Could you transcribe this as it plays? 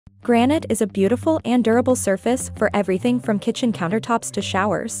Granite is a beautiful and durable surface for everything from kitchen countertops to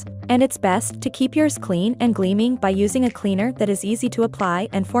showers, and it's best to keep yours clean and gleaming by using a cleaner that is easy to apply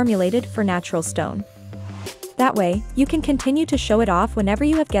and formulated for natural stone. That way, you can continue to show it off whenever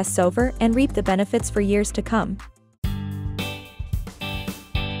you have guests over and reap the benefits for years to come.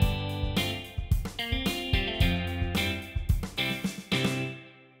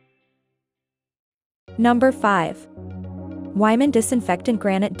 Number 5. Wyman Disinfectant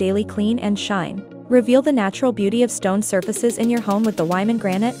Granite Daily Clean and Shine. Reveal the natural beauty of stone surfaces in your home with the Wyman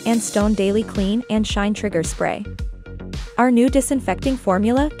Granite and Stone Daily Clean and Shine Trigger Spray. Our new disinfecting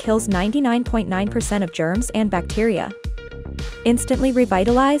formula kills 99.9% of germs and bacteria. Instantly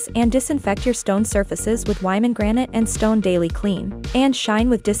revitalize and disinfect your stone surfaces with Wyman Granite and Stone Daily Clean and Shine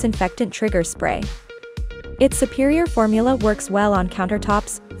with Disinfectant Trigger Spray. Its superior formula works well on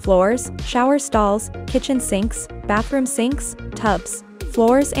countertops, floors, shower stalls, kitchen sinks, bathroom sinks, tubs,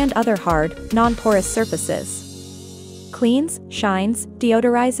 floors and other hard, non-porous surfaces. Cleans, shines,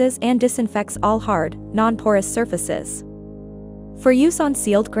 deodorizes and disinfects all hard, non-porous surfaces. For use on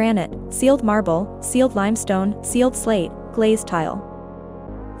sealed granite, sealed marble, sealed limestone, sealed slate, glazed tile.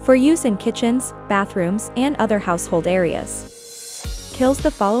 For use in kitchens, bathrooms and other household areas. Kills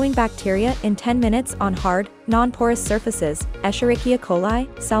the following bacteria in 10 minutes on hard, non-porous surfaces: Escherichia coli,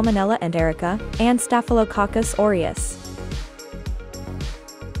 Salmonella enterica, and Staphylococcus aureus.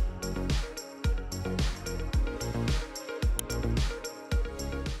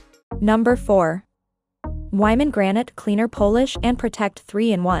 Number 4. Wyman Granite Cleaner Polish and Protect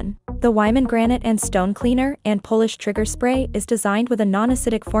 3-in-1. The Wyman Granite and Stone Cleaner and Polish Trigger Spray is designed with a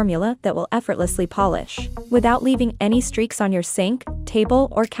non-acidic formula that will effortlessly polish, without leaving any streaks on your sink, table,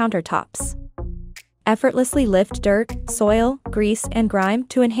 or countertops. Effortlessly lift dirt, soil, grease, and grime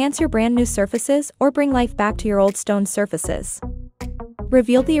to enhance your brand new surfaces or bring life back to your old stone surfaces.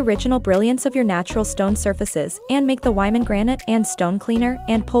 Reveal the original brilliance of your natural stone surfaces and make the Wyman Granite and Stone Cleaner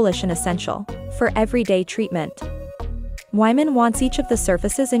and Polish an essential for everyday treatment. Wyman wants each of the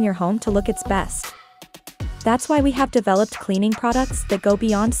surfaces in your home to look its best. That's why we have developed cleaning products that go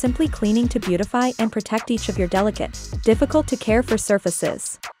beyond simply cleaning to beautify and protect each of your delicate, difficult-to-care-for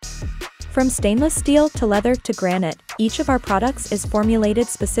surfaces. From stainless steel to leather to granite, each of our products is formulated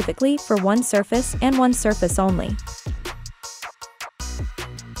specifically for one surface and one surface only.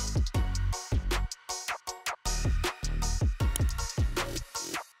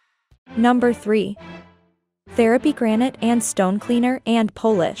 Number 3. Therapy Granite and Stone Cleaner and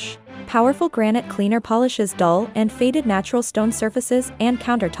Polish. Powerful granite cleaner polishes dull and faded natural stone surfaces and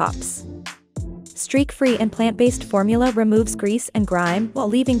countertops. Streak-free and plant-based formula removes grease and grime while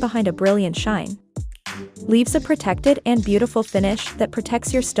leaving behind a brilliant shine. Leaves a protected and beautiful finish that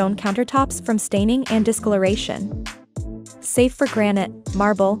protects your stone countertops from staining and discoloration. Safe for granite,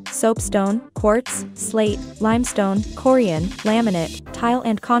 marble, soapstone, quartz, slate, limestone, corian, laminate, tile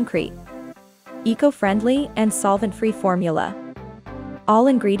and concrete. Eco-friendly and solvent-free formula. All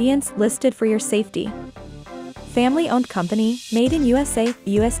ingredients listed for your safety. Family-owned company, made in USA,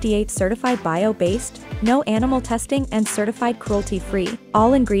 USDA certified bio-based, no animal testing and certified cruelty-free.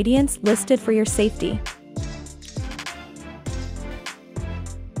 All ingredients listed for your safety.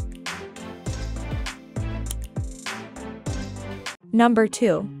 Number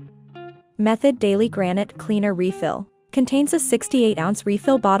 2. Method Daily Granite Cleaner Refill. Contains a 68-ounce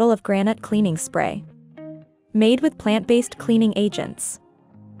refill bottle of granite cleaning spray. Made with plant-based cleaning agents.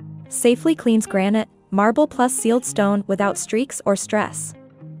 Safely cleans granite, marble plus sealed stone without streaks or stress.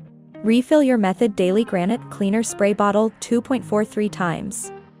 Refill your Method Daily Granite Cleaner Spray Bottle 2.43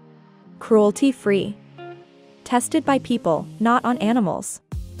 times. Cruelty-free. Tested by people, not on animals.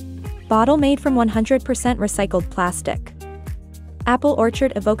 Bottle made from 100% recycled plastic. Apple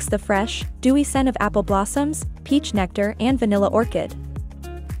orchard evokes the fresh, dewy scent of apple blossoms, peach nectar and vanilla orchid.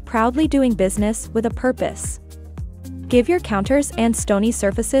 Proudly doing business with a purpose. Give your counters and stony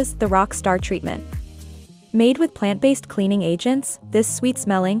surfaces the rock star treatment. Made with plant-based cleaning agents, this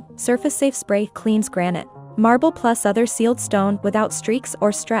sweet-smelling, surface-safe spray cleans granite, marble plus other sealed stone without streaks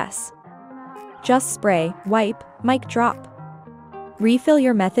or stress. Just spray, wipe, mic drop. Refill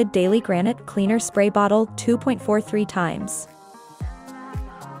your Method Daily Granite Cleaner Spray Bottle 2.43 times.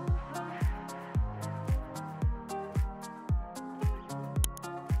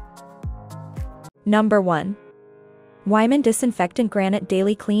 Number 1. Wyman Disinfectant Granite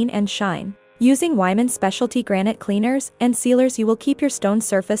Daily Clean and Shine. Using Wyman specialty granite cleaners and sealers, you will keep your stone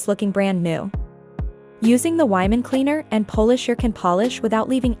surface looking brand new. Using the Wyman cleaner and polisher can polish without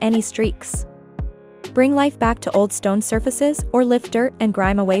leaving any streaks. Bring life back to old stone surfaces or lift dirt and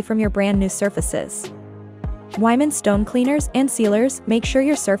grime away from your brand new surfaces. Wyman stone cleaners and sealers make sure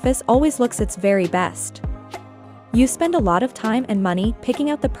your surface always looks its very best. You spend a lot of time and money picking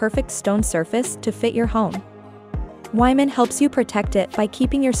out the perfect stone surface to fit your home. Wyman helps you protect it by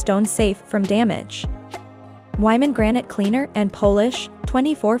keeping your stone safe from damage. Wyman Granite Cleaner and Polish,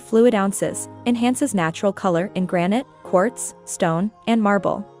 24 fluid ounces, enhances natural color in granite, quartz, stone, and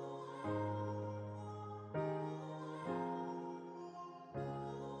marble.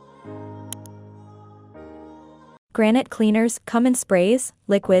 Granite cleaners come in sprays,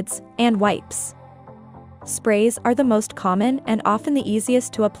 liquids, and wipes. Sprays are the most common and often the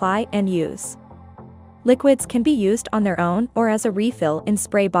easiest to apply and use. Liquids can be used on their own or as a refill in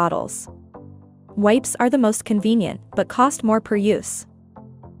spray bottles. Wipes are the most convenient but cost more per use.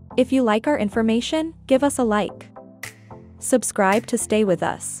 If you like our information, give us a like. Subscribe to stay with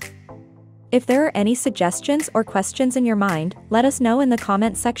us. If there are any suggestions or questions in your mind, let us know in the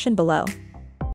comment section below.